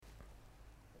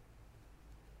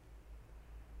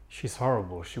She's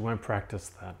horrible. She won't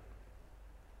practice that.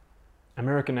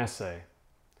 American essay.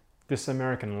 This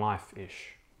American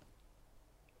life-ish.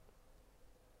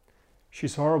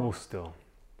 She's horrible still.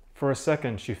 For a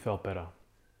second, she felt better.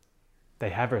 They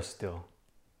have her still.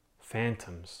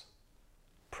 Phantoms.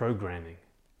 Programming.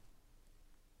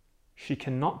 She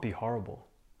cannot be horrible.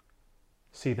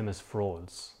 See them as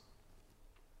frauds.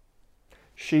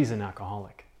 She's an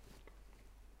alcoholic.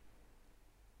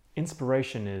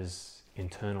 Inspiration is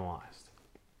internalized.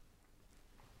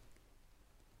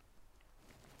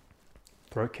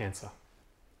 Throat cancer.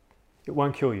 It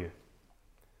won't kill you.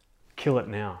 Kill it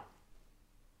now.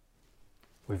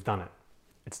 We've done it.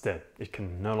 It's dead. It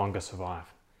can no longer survive.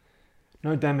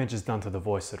 No damage is done to the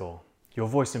voice at all. Your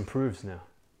voice improves now.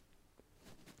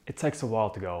 It takes a while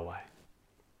to go away.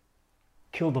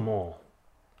 Kill them all.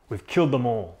 We've killed them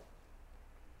all.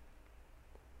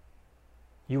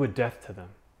 You were deaf to them.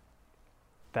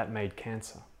 That made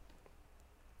cancer.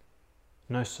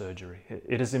 No surgery.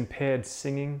 It has impaired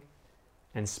singing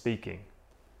and speaking.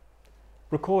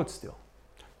 Record still.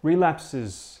 Relapse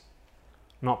is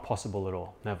not possible at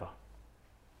all. Never.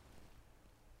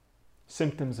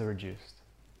 Symptoms are reduced.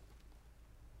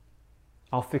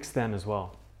 I'll fix them as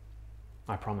well.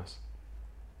 I promise.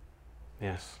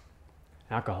 Yes.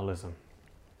 Alcoholism.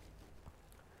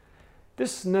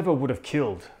 This never would have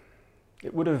killed.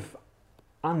 It would have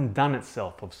undone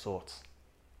itself of sorts.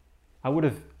 I would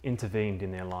have intervened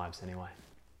in their lives anyway.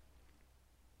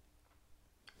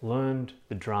 Learned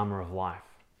the drama of life,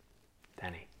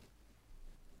 Danny.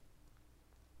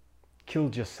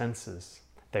 Killed your senses.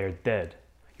 They are dead.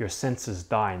 Your senses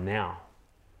die now.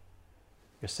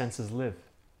 Your senses live.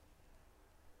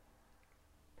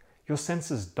 Your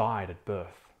senses died at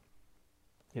birth.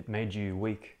 It made you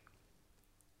weak.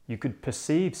 You could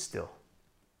perceive still.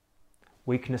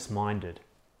 Weakness-minded.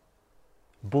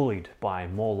 Bullied by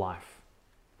more life.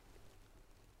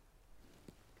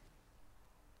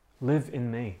 Live in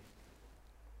me.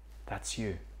 That's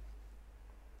you.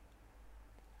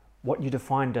 What you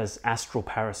defined as astral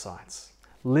parasites.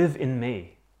 Live in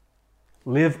me.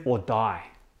 Live or die.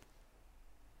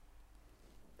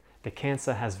 The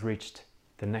cancer has reached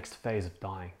the next phase of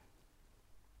dying.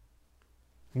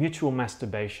 Mutual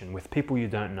masturbation with people you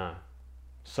don't know,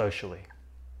 socially.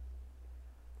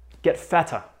 Get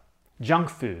fatter. Junk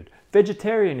food.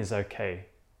 Vegetarian is okay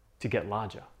to get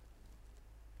larger.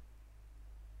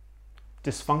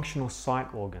 Dysfunctional sight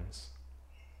organs.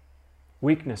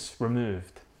 Weakness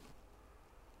removed.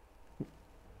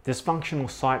 Dysfunctional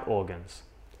sight organs.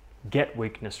 Get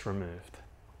weakness removed.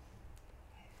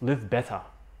 Live better.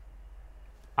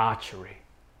 Archery.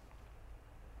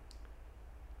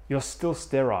 You're still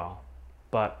sterile,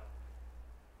 but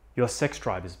your sex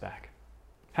drive is back.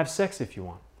 Have sex if you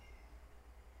want.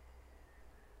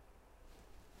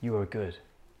 You are good.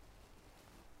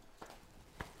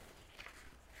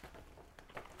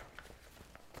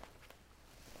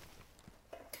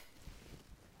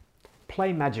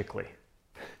 Play magically.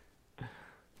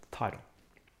 Title.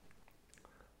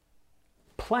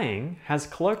 Playing has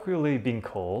colloquially been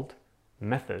called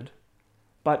method,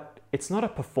 but it's not a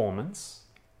performance,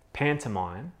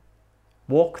 pantomime,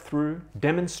 walkthrough,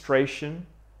 demonstration,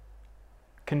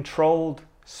 controlled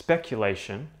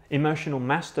speculation, emotional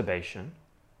masturbation.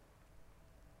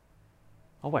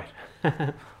 Oh wait,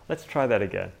 let's try that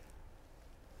again.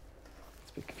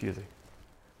 It's a bit confusing.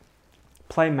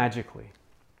 Play magically.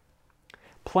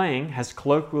 Playing has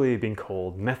colloquially been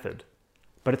called method,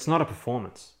 but it's not a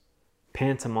performance,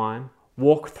 pantomime,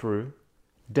 walkthrough,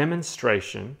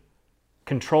 demonstration,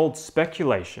 controlled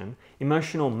speculation,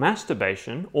 emotional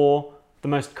masturbation, or the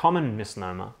most common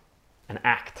misnomer, an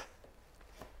act.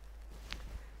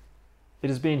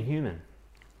 It is being human.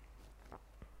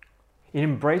 It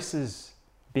embraces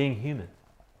being human.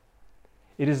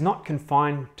 It is not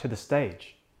confined to the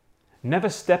stage. Never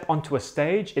step onto a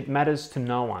stage, it matters to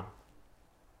no one.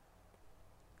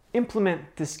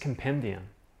 Implement this compendium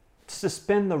to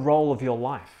suspend the role of your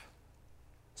life,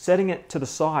 setting it to the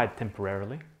side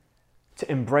temporarily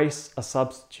to embrace a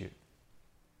substitute.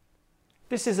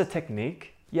 This is a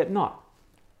technique, yet not.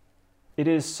 It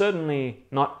is certainly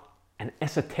not an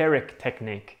esoteric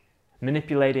technique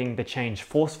manipulating the change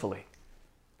forcefully.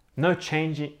 No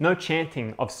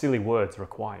chanting of silly words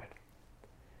required.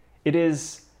 It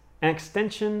is an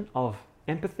extension of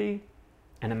empathy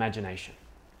and imagination.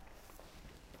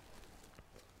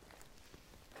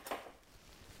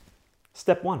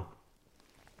 Step 1.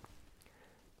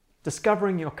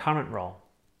 Discovering your current role.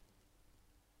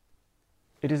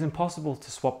 It is impossible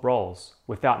to swap roles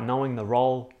without knowing the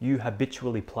role you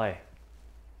habitually play.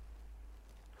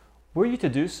 Were you to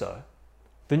do so,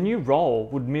 The new role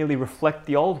would merely reflect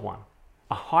the old one,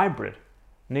 a hybrid,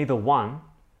 neither one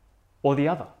or the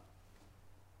other.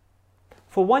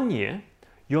 For 1 year,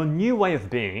 your new way of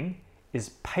being is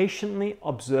patiently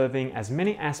observing as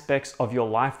many aspects of your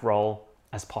life role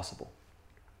as possible.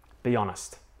 Be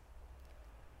honest.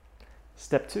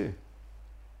 Step 2,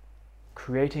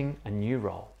 creating a new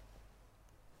role.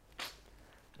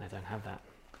 And I don't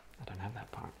have that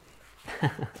part.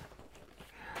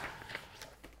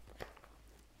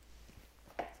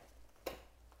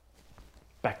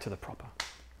 Back to the proper.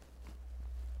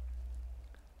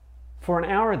 For an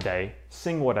hour a day,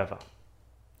 sing whatever.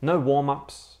 No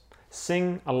warm-ups.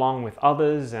 Sing along with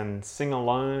others and sing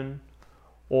alone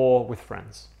or with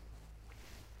friends.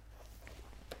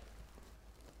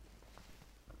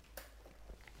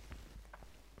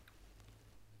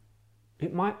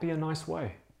 It might be a nice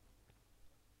way.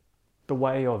 The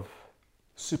way of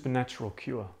supernatural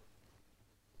cure.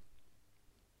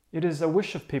 It is a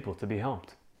wish of people to be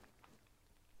helped.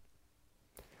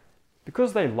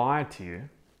 Because they lied to you,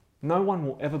 no one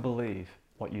will ever believe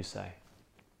what you say.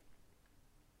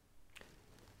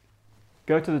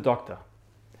 Go to the doctor.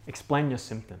 Explain your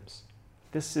symptoms.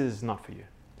 This is not for you.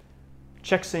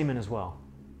 Check semen as well.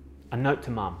 A note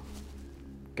to mum.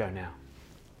 Go now.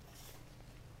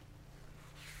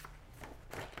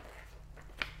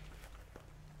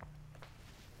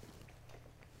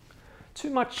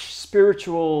 Too much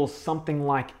spiritual something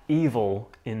like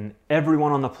evil in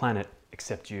everyone on the planet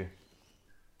except you.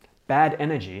 Bad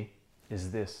energy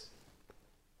is this.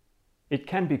 It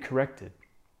can be corrected.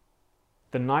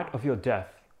 The night of your death,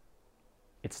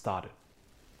 it started.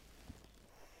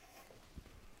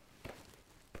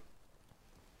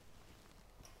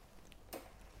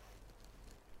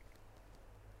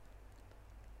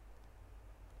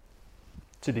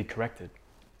 To be corrected.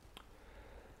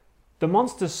 The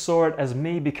monsters saw it as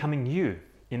me becoming you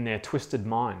in their twisted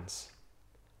minds.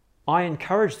 I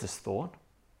encouraged this thought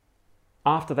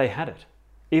after they had it,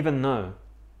 even though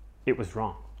it was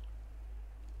wrong.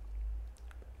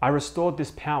 I restored this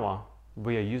power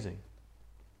we are using.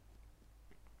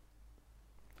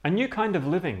 A new kind of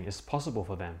living is possible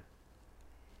for them.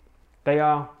 They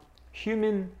are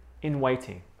human in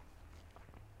waiting.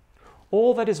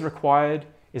 All that is required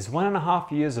is 1.5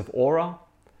 years of aura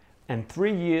and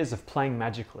 3 years of playing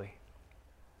magically.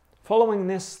 Following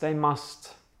this, they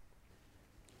must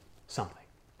something.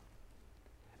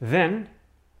 Then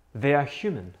they are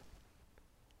human.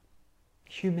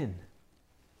 Human.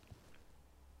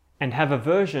 And have a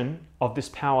version of this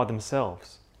power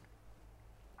themselves.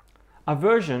 A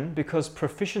version because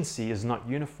proficiency is not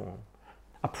uniform.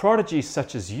 A prodigy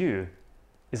such as you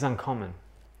is uncommon.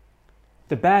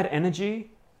 The bad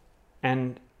energy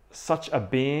and such a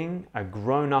being, a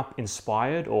grown-up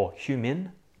inspired or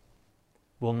human,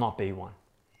 will not be one.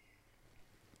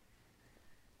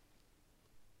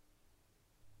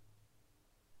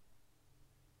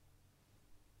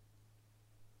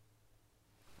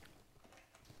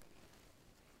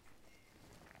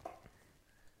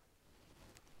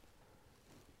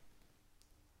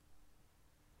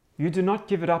 You do not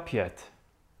give it up yet.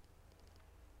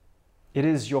 It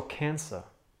is your cancer.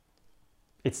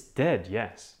 It's dead,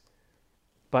 yes,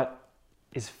 but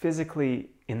is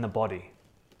physically in the body.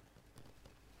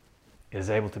 It is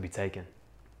able to be taken.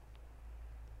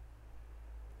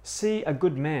 See a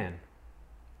good man.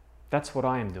 That's what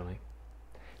I am doing.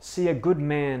 See a good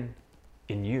man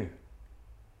in you.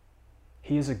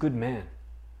 He is a good man.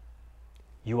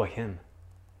 You are him.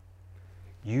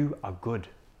 You are good.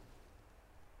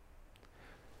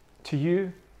 To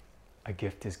you, a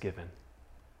gift is given.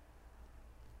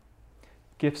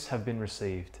 Gifts have been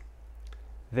received.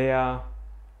 They are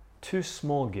 2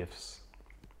 small gifts.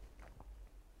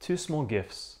 2 small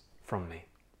gifts from me.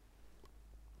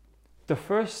 The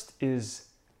first is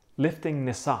lifting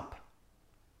this up.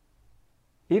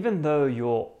 Even though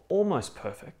you're almost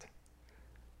perfect,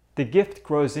 the gift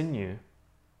grows in you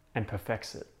and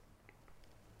perfects it.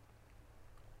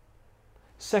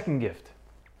 Second gift.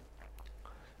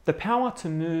 The power to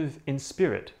move in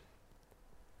spirit.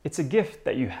 It's a gift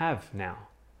that you have now.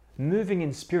 Moving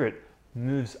in spirit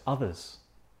moves others.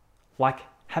 Like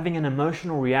having an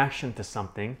emotional reaction to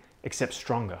something, except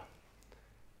stronger.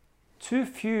 Too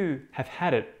few have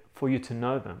had it for you to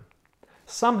know them.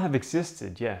 Some have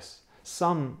existed, yes.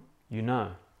 Some you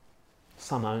know.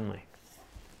 Some only.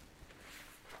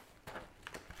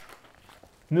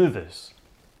 Movers.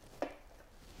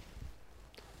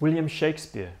 William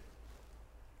Shakespeare.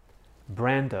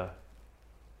 Brando.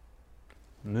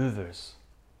 Movers.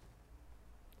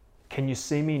 Can you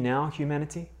see me now,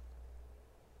 humanity?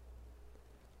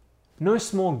 No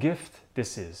small gift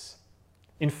this is.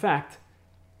 In fact,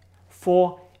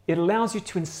 for it allows you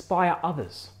to inspire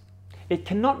others. It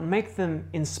cannot make them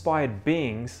inspired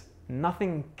beings.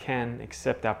 Nothing can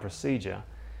except our procedure.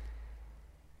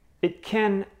 It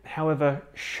can, however,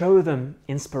 show them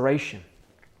inspiration.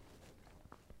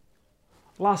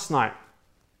 Last night,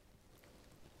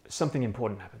 something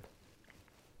important happened.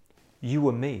 You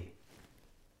were me.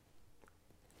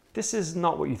 This is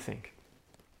not what you think.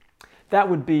 That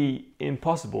would be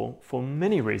impossible for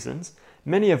many reasons,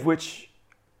 many of which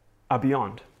are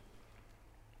beyond.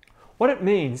 What it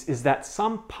means is that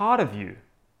some part of you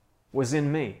was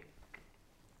in me.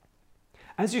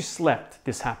 As you slept,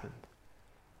 this happened.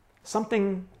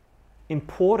 Something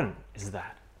important is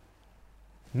that.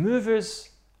 Movers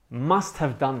must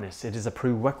have done this. It is a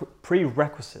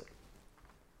prerequisite.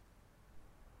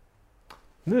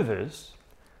 Movers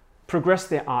progress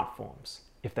their art forms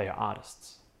if they are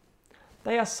artists.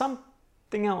 They are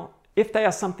something else. If they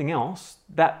are something else,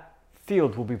 that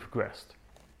field will be progressed.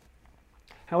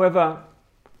 However,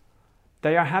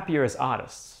 they are happier as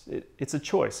artists. It's a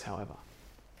choice, however.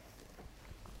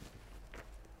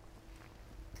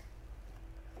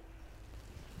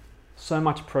 So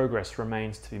much progress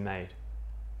remains to be made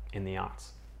in the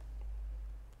arts.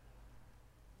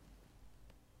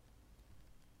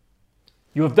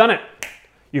 You have done it.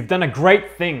 You've done a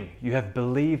great thing. You have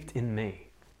believed in me.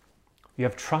 You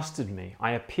have trusted me.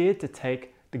 I appeared to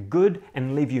take the good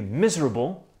and leave you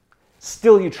miserable.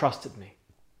 Still you trusted me.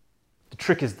 The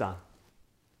trick is done.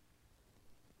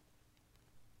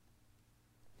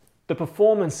 The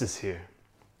performance is here.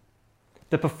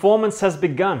 The performance has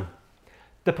begun.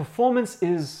 The performance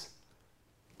is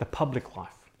the public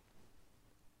life.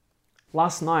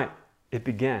 Last night it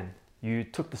began. You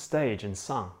took the stage and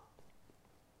sung.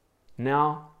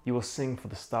 Now you will sing for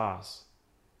the stars.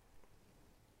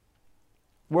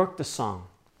 Work the song.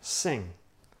 Sing.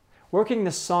 Working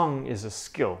the song is a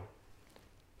skill.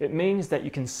 It means that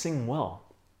you can sing well.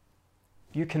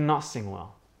 You cannot sing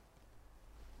well.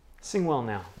 Sing well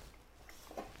now.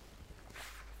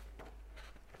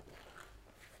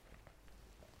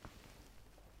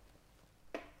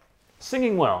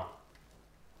 Singing well.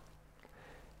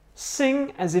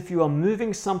 Sing as if you are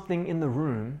moving something in the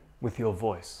room with your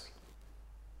voice.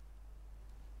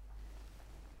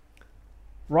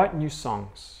 Write new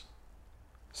songs.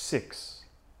 6.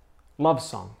 Love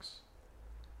songs.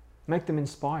 Make them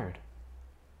inspired.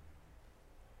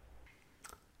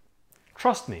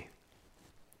 Trust me.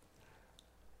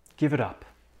 Give it up.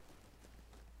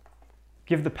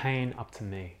 Give the pain up to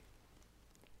me.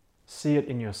 See it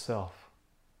in yourself.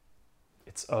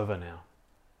 It's over now.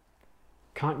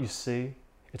 Can't you see?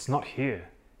 It's not here.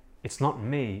 It's not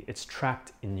me. It's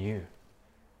trapped in you.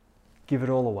 Give it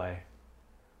all away.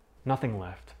 Nothing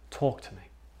left. Talk to me.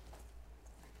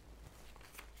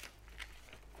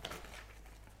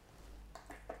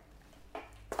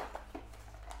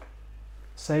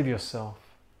 Save yourself.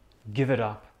 Give it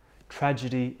up.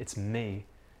 Tragedy, it's me.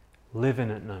 Live in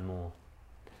it no more.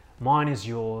 Mine is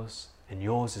yours, and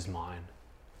yours is mine.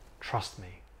 Trust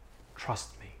me.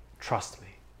 Trust me. Trust me.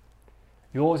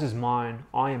 Yours is mine.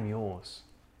 I am yours.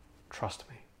 Trust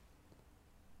me.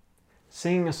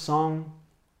 Singing a song,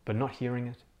 but not hearing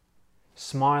it.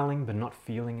 Smiling, but not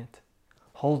feeling it.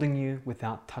 Holding you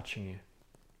without touching you.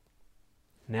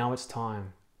 Now it's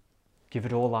time. Give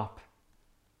it all up.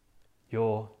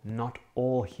 You're not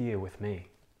all here with me.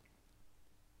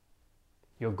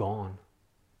 You're gone.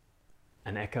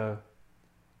 An echo.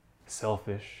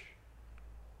 Selfish.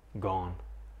 Gone.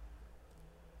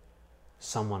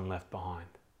 Someone left behind.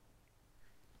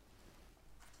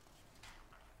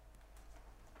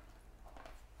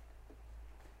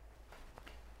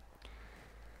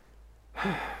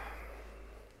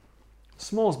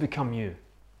 Smalls become you.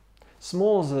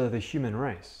 Smalls are the human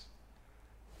race.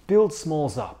 Build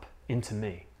smalls up into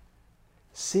me.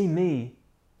 See me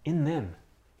in them.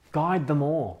 Guide them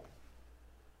all.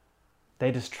 They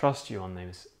distrust you on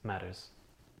these matters.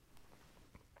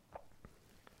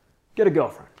 Get a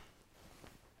girlfriend.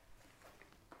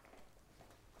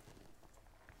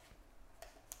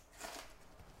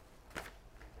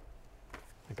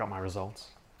 I got my results.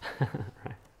 Right.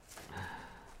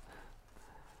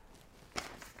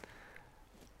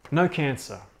 No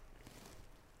cancer.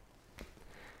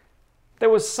 There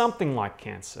was something like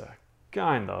cancer,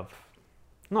 kind of.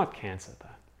 Not cancer, though.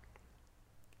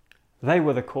 They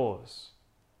were the cause.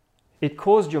 It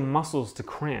caused your muscles to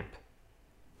cramp.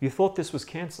 You thought this was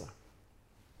cancer.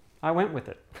 I went with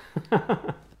it.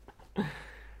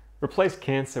 Replace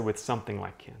cancer with something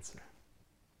like cancer.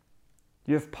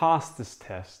 You have passed this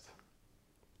test.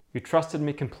 You trusted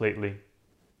me completely,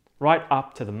 right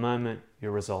up to the moment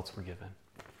your results were given.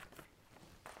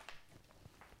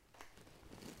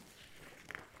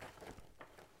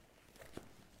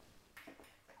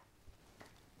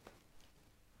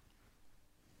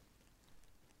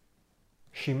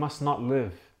 She must not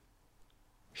live.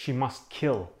 She must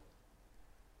kill.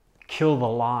 Kill the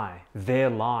lie,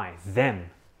 their lie, them.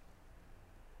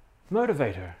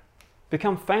 Motivate her.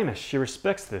 Become famous. She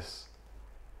respects this.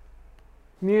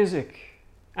 Music,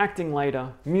 acting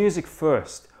later, music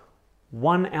first.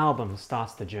 One album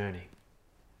starts the journey.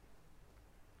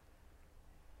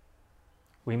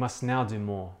 We must now do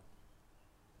more.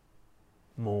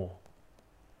 More.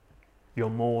 Your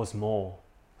more's more.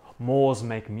 Mores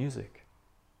make music.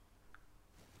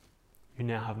 You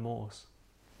now have mores.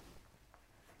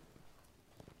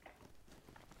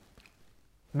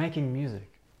 Making music.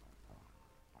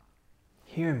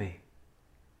 Hear me.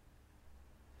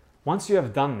 Once you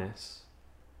have done this,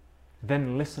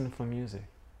 then listen for music.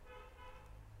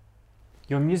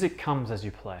 Your music comes as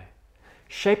you play.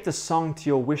 Shape the song to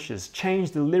your wishes.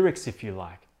 Change the lyrics if you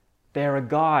like. They are a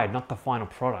guide, not the final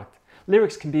product.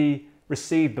 Lyrics can be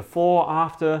received before,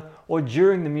 after, or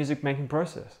during the music making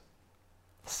process.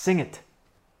 Sing it.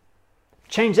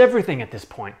 Change everything at this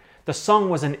point. The song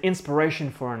was an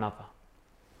inspiration for another.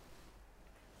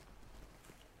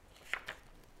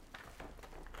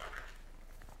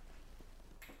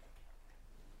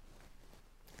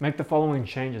 Make the following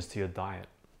changes to your diet.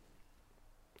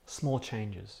 Small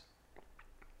changes.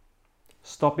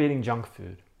 Stop eating junk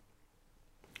food.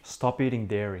 Stop eating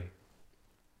dairy.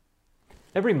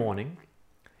 Every morning,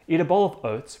 eat a bowl of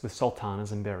oats with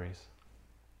sultanas and berries.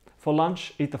 For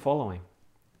lunch, eat the following: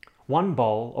 1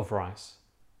 bowl of rice,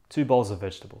 2 bowls of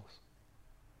vegetables.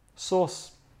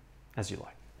 Sauce as you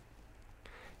like.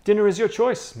 Dinner is your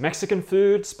choice. Mexican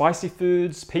food, spicy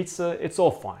foods, pizza, it's all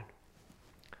fine.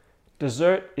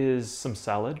 Dessert is some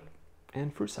salad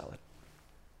and fruit salad.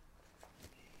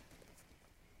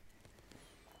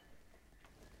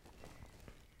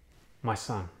 My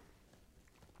son,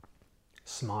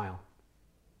 smile.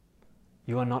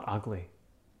 You are not ugly.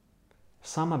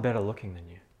 Some are better looking than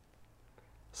you.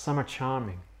 Some are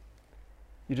charming.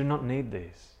 You do not need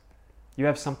these. You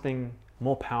have something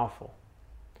more powerful,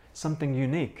 something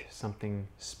unique, something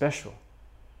special,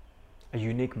 a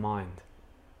unique mind.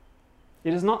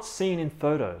 It is not seen in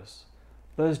photos.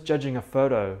 Those judging a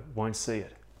photo won't see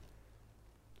it.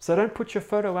 So don't put your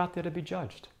photo out there to be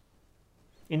judged.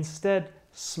 Instead,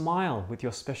 smile with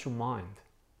your special mind.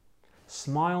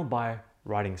 Smile by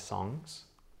writing songs,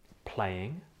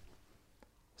 playing.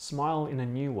 Smile in a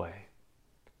new way.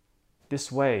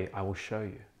 This way I will show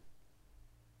you.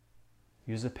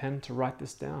 Use a pen to write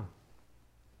this down.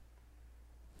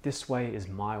 This way is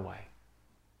my way.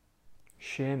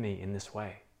 Share me in this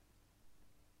way.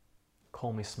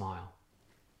 Call me Smile.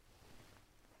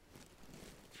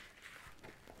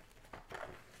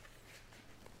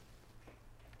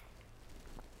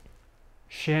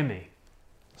 Share me.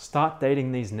 Start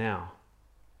dating these now.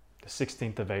 The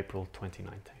 16th of April,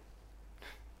 2019.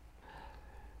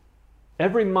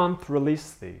 Every month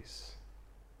release these.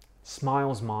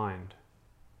 Smile's Mind.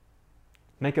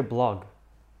 Make a blog.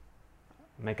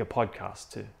 Make a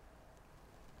podcast too.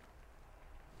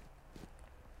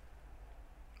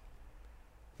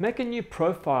 Make a new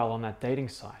profile on that dating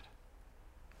site.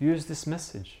 Use this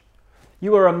message.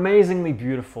 You are amazingly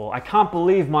beautiful. I can't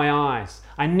believe my eyes.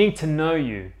 I need to know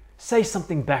you. Say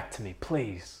something back to me,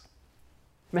 please.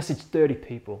 Message 30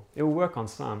 people. It will work on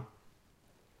some.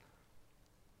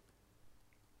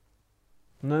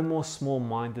 No more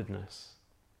small-mindedness.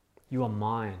 You are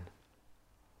mine.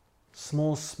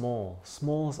 Small's small.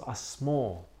 Smalls are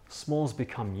small. Smalls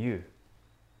become you.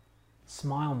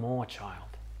 Smile more, child.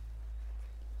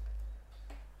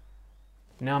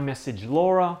 Now message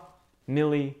Laura,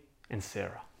 Millie, and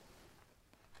Sarah.